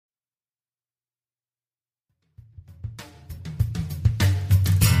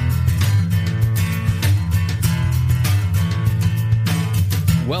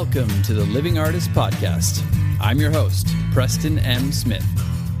Welcome to the Living Artist Podcast. I'm your host, Preston M. Smith.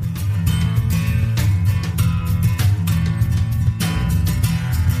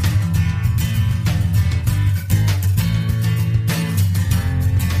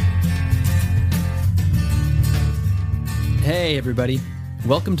 Hey, everybody.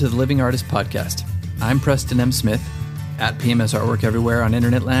 Welcome to the Living Artist Podcast. I'm Preston M. Smith, at PMS Artwork everywhere on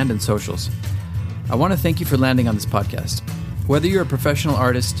internet land and socials. I want to thank you for landing on this podcast. Whether you're a professional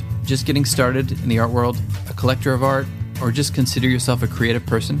artist, just getting started in the art world, a collector of art, or just consider yourself a creative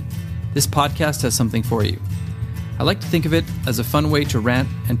person, this podcast has something for you. I like to think of it as a fun way to rant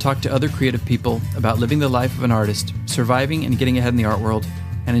and talk to other creative people about living the life of an artist, surviving and getting ahead in the art world,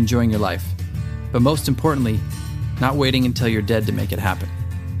 and enjoying your life. But most importantly, not waiting until you're dead to make it happen.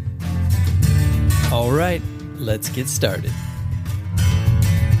 All right, let's get started.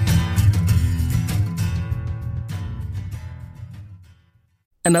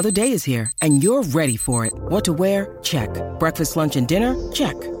 Another day is here, and you're ready for it. What to wear? Check. Breakfast, lunch, and dinner?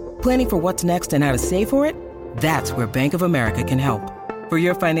 Check. Planning for what's next and how to save for it? That's where Bank of America can help. For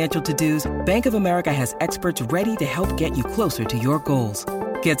your financial to-dos, Bank of America has experts ready to help get you closer to your goals.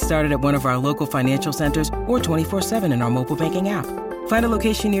 Get started at one of our local financial centers or 24/7 in our mobile banking app. Find a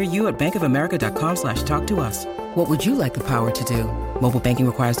location near you at bankofamerica.com/talktous. What would you like the power to do? Mobile banking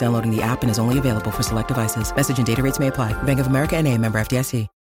requires downloading the app and is only available for select devices. Message and data rates may apply. Bank of America N.A., member FDIC.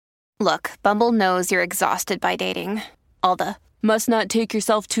 Look, Bumble knows you're exhausted by dating. All the, must not take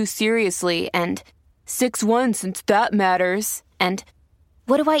yourself too seriously, and 6'1" since that matters. And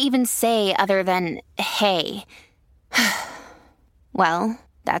what do I even say other than, hey? Well,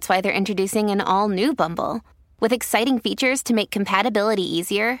 that's why they're introducing an all-new Bumble, with exciting features to make compatibility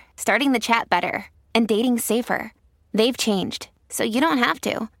easier, starting the chat better, and dating safer. They've changed, so you don't have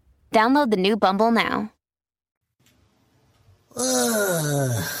to. Download the new Bumble now.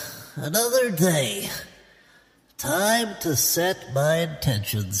 Another day. Time to set my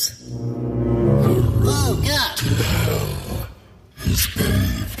intentions. Oh, God! Hell is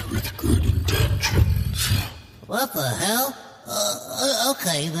paved with good intentions. What the hell?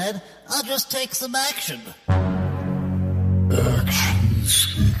 Okay then. I'll just take some action. Actions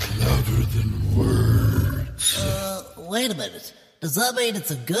speak louder than words. Wait a minute. Does that mean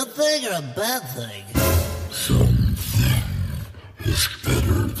it's a good thing or a bad thing? Something is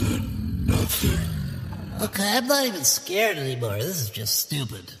better than nothing. Okay, I'm not even scared anymore. This is just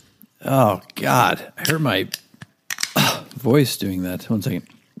stupid. Oh, God. I heard my voice doing that. 1 second.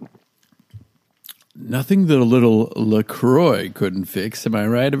 Nothing that a little LaCroix couldn't fix. Am I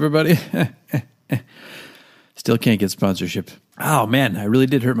right, everybody? Still can't get sponsorship. Oh, man, I really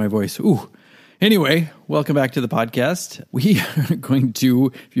did hurt my voice. Ooh. Anyway, welcome back to the podcast. We are going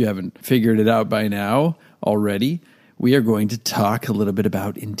to, if you haven't figured it out by now already, we are going to talk a little bit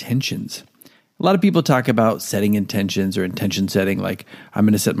about intentions. A lot of people talk about setting intentions or intention setting, like I'm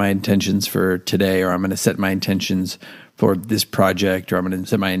going to set my intentions for today, or I'm going to set my intentions for this project, or I'm going to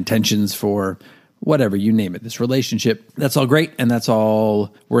set my intentions for whatever, you name it, this relationship. That's all great, and that's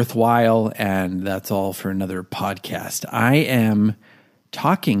all worthwhile, and that's all for another podcast. I am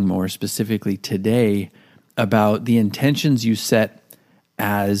talking more specifically today about the intentions you set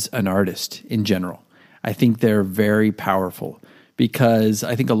as an artist in general. I think they're very powerful because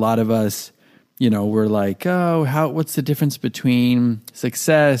I think a lot of us, we're like, what's the difference between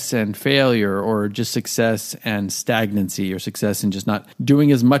success and failure, or just success and stagnancy, or success and just not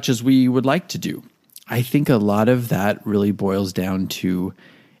doing as much as we would like to do? I think a lot of that really boils down to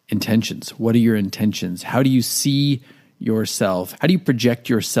intentions. What are your intentions? How do you see yourself? How do you project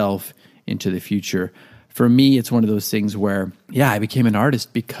yourself into the future? For me, it's one of those things where, I became an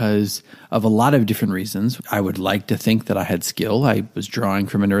artist because of a lot of different reasons. I would like to think that I had skill. I was drawing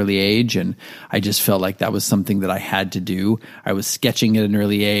from an early age, and I just felt like that was something that I had to do. I was sketching at an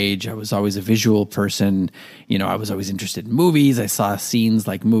early age. I was always a visual person. I was always interested in movies. I saw scenes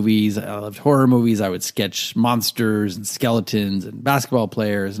like movies. I loved horror movies. I would sketch monsters and skeletons and basketball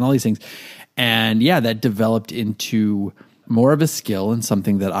players and all these things. And that developed into more of a skill and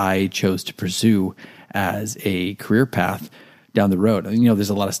something that I chose to pursue as a career path down the road. There's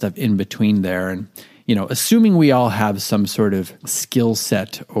a lot of stuff in between there. And, assuming we all have some sort of skill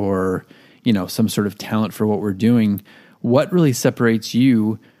set or, some sort of talent for what we're doing, what really separates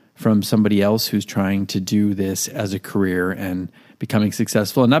you from somebody else who's trying to do this as a career and becoming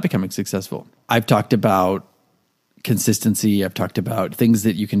successful and not becoming successful? I've talked about consistency. I've talked about things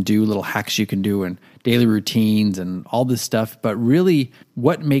that you can do, little hacks you can do, and daily routines and all this stuff. But really,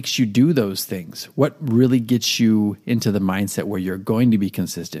 what makes you do those things? What really gets you into the mindset where you're going to be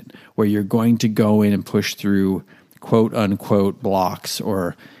consistent, where you're going to go in and push through quote unquote blocks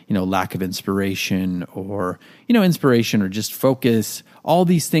or, lack of inspiration or, inspiration or just focus, all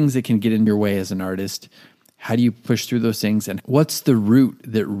these things that can get in your way as an artist. How do you push through those things? And what's the root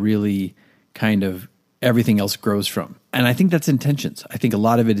that really kind of everything else grows from? And I think that's intentions. I think a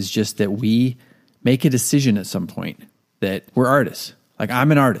lot of it is just that we make a decision at some point that we're artists. Like,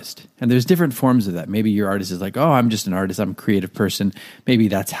 I'm an artist. And there's different forms of that. Maybe your artist is like, oh, I'm just an artist. I'm a creative person. Maybe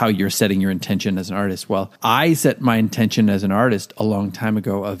that's how you're setting your intention as an artist. Well, I set my intention as an artist a long time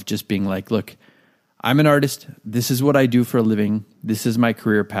ago of just being like, look, I'm an artist. This is what I do for a living. This is my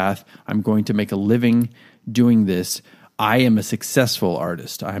career path. I'm going to make a living doing this. I am a successful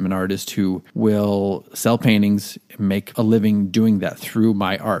artist. I'm an artist who will sell paintings and make a living doing that through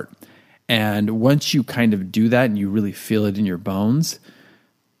my art. And once you kind of do that and you really feel it in your bones,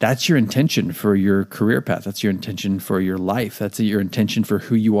 that's your intention for your career path. That's your intention for your life. That's your intention for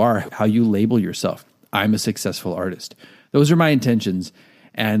who you are, how you label yourself. I'm a successful artist. Those are my intentions.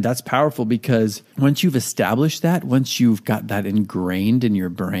 And that's powerful because once you've established that, once you've got that ingrained in your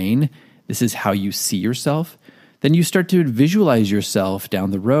brain, this is how you see yourself, then you start to visualize yourself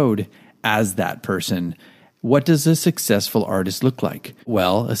down the road as that person. What does a successful artist look like?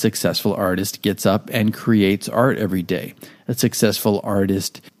 Well, a successful artist gets up and creates art every day. A successful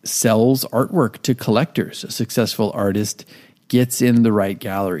artist sells artwork to collectors. A successful artist gets in the right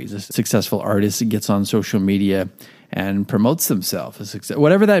galleries. A successful artist gets on social media and promotes themselves.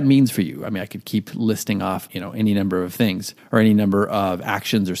 Whatever that means for you. I mean, I could keep listing off, any number of things or any number of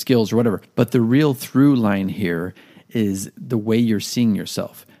actions or skills or whatever. But the real through line here is the way you're seeing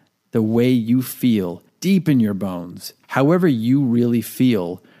yourself, the way you feel deep in your bones, however you really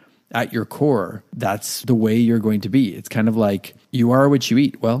feel at your core, that's the way you're going to be. It's kind of like you are what you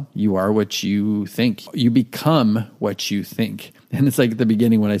eat. Well, you are what you think. You become what you think. And it's like at the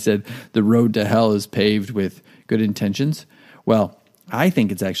beginning when I said the road to hell is paved with good intentions. Well, I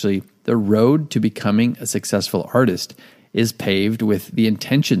think it's actually the road to becoming a successful artist is paved with the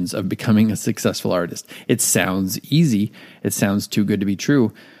intentions of becoming a successful artist. It sounds easy. It sounds too good to be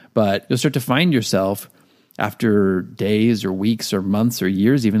true. But you'll start to find yourself after days or weeks or months or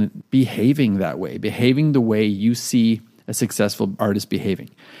years even behaving that way, behaving the way you see a successful artist behaving.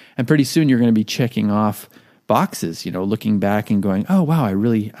 And pretty soon you're going to be checking off boxes, looking back and going, oh, wow,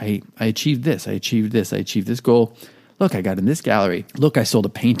 I achieved this. I achieved this. I achieved this goal. Look, I got in this gallery. Look, I sold a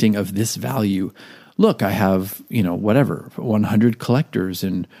painting of this value. Look, I have, 100 collectors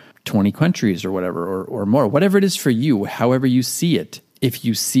in 20 countries or whatever, or more, whatever it is for you, however you see it. If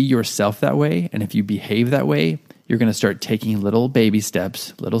you see yourself that way, and if you behave that way, you're going to start taking little baby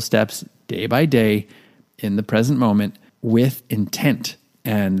steps, little steps day by day in the present moment with intent.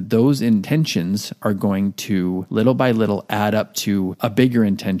 And those intentions are going to little by little add up to a bigger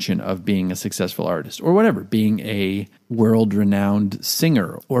intention of being a successful artist or whatever, being a world-renowned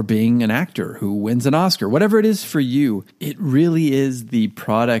singer or being an actor who wins an Oscar, whatever it is for you. It really is the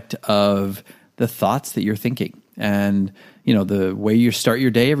product of the thoughts that you're thinking. And, the way you start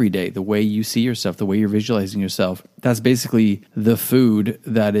your day every day, the way you see yourself, the way you're visualizing yourself, that's basically the food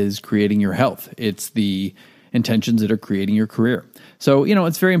that is creating your health. It's the intentions that are creating your career. So,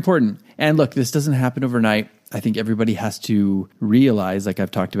 it's very important. And look, this doesn't happen overnight. I think everybody has to realize, like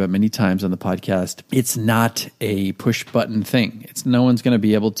I've talked about many times on the podcast, it's not a push button thing. No one's going to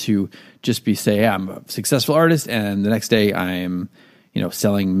be able to just say, I'm a successful artist, and the next day I'm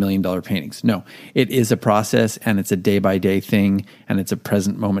selling $1 million paintings. No, it is a process, and it's a day-by-day thing, and it's a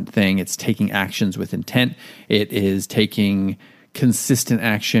present moment thing. It's taking actions with intent. It is taking consistent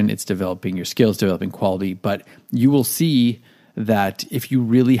action. It's developing your skills, developing quality. But you will see that if you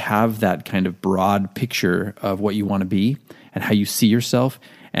really have that kind of broad picture of what you want to be and how you see yourself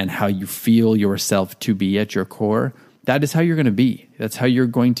and how you feel yourself to be at your core, that is how you're going to be. That's how you're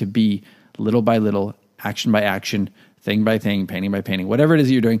going to be little by little, action by action, thing by thing, painting by painting, whatever it is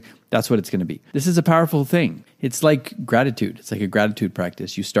you're doing, that's what it's going to be. This is a powerful thing. It's like gratitude. It's like a gratitude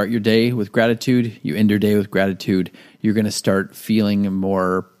practice. You start your day with gratitude. You end your day with gratitude. You're going to start feeling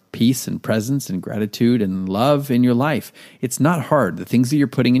more peace and presence and gratitude and love in your life. It's not hard. The things that you're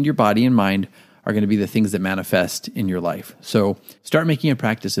putting in your body and mind are going to be the things that manifest in your life. So start making a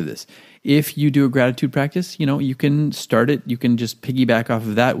practice of this. If you do a gratitude practice, you can start it. You can just piggyback off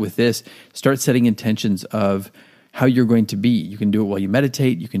of that with this. Start setting intentions of how you're going to be. You can do it while you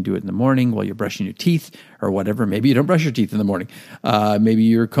meditate. You can do it in the morning while you're brushing your teeth or whatever. Maybe you don't brush your teeth in the morning. Maybe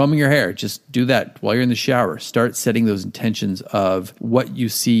you're combing your hair. Just do that while you're in the shower. Start setting those intentions of what you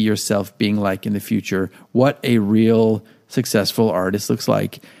see yourself being like in the future, what a real successful artist looks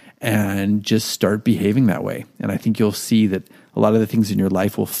like. and just start behaving that way. And I think you'll see that a lot of the things in your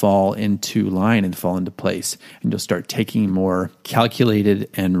life will fall into line and fall into place. And you'll start taking more calculated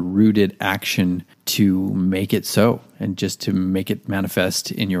and rooted action to make it so and just to make it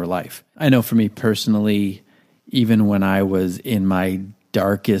manifest in your life. I know for me personally, even when I was in my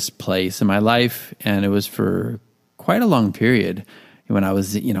darkest place in my life, and it was for quite a long period, when I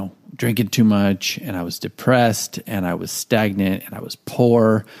was, drinking too much and I was depressed and I was stagnant and I was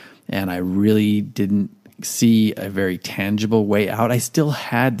poor and I really didn't see a very tangible way out, I still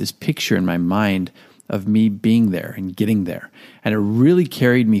had this picture in my mind of me being there and getting there. And it really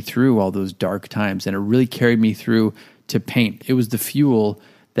carried me through all those dark times, and it really carried me through to paint. It was the fuel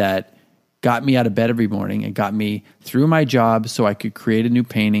that got me out of bed every morning and got me through my job so I could create a new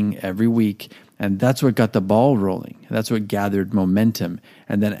painting every week. And that's what got the ball rolling. That's what gathered momentum.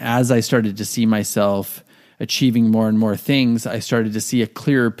 And then as I started to see myself achieving more and more things, I started to see a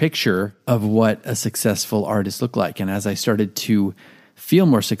clearer picture of what a successful artist looked like. And as I started to feel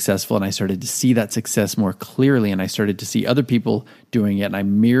more successful and I started to see that success more clearly and I started to see other people doing it and I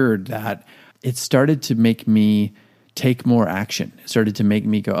mirrored that, it started to make me take more action. It started to make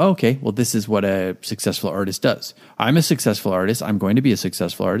me go, oh, okay, well, this is what a successful artist does. I'm a successful artist. I'm going to be a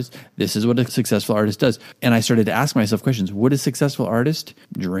successful artist. This is what a successful artist does. And I started to ask myself questions. Would a successful artist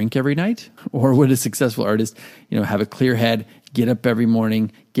drink every night? Or would a successful artist, have a clear head, get up every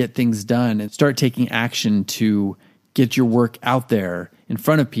morning, get things done, and start taking action to get your work out there in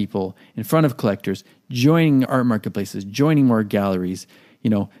front of people, in front of collectors, joining art marketplaces, joining more galleries,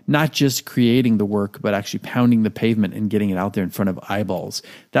 not just creating the work, but actually pounding the pavement and getting it out there in front of eyeballs.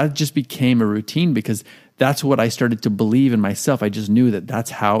 That just became a routine because that's what I started to believe in myself. I just knew that that's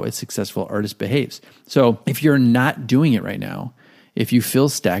how a successful artist behaves. So if you're not doing it right now, if you feel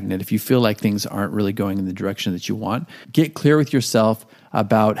stagnant, if you feel like things aren't really going in the direction that you want, get clear with yourself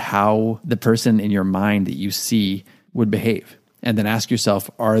about how the person in your mind that you see would behave. And then ask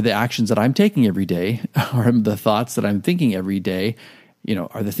yourself, are the actions that I'm taking every day, are the thoughts that I'm thinking every day,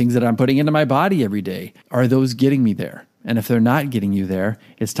 are the things that I'm putting into my body every day, are those getting me there? And if they're not getting you there,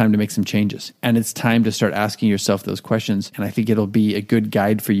 it's time to make some changes. And it's time to start asking yourself those questions. And I think it'll be a good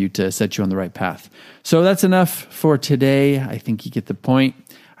guide for you to set you on the right path. So that's enough for today. I think you get the point.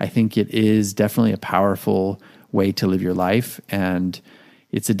 I think it is definitely a powerful way to live your life. And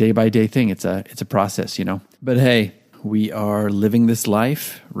it's a day-by-day thing. It's a process, But hey, we are living this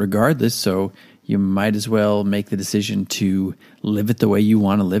life regardless. So you might as well make the decision to live it the way you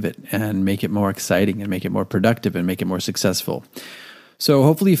want to live it and make it more exciting and make it more productive and make it more successful. So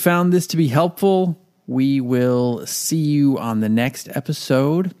hopefully you found this to be helpful. We will see you on the next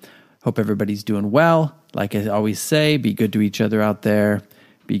episode. Hope everybody's doing well. Like I always say, be good to each other out there.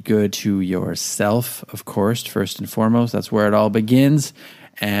 Be good to yourself, of course, first and foremost. That's where it all begins.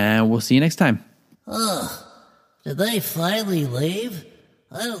 And we'll see you next time. Did they finally leave?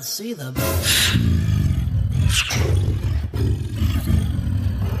 I don't see them.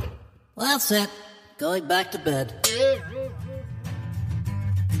 Well, that's it. Going back to bed.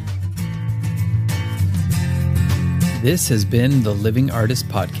 This has been the Living Artist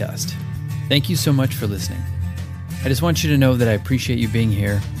Podcast. Thank you so much for listening. I just want you to know that I appreciate you being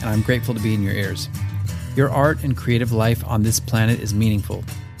here, and I'm grateful to be in your ears. Your art and creative life on this planet is meaningful,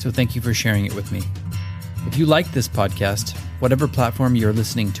 so thank you for sharing it with me. If you like this podcast, whatever platform you're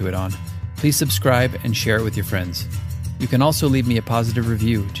listening to it on, please subscribe and share it with your friends. You can also leave me a positive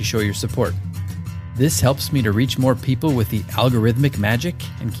review to show your support. This helps me to reach more people with the algorithmic magic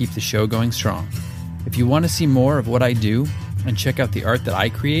and keep the show going strong. If you want to see more of what I do and check out the art that I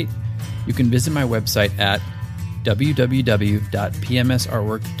create, you can visit my website at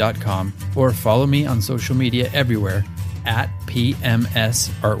www.pmsartwork.com or follow me on social media everywhere at PMS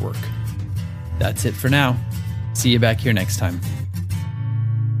Artwork. That's it for now. See you back here next time.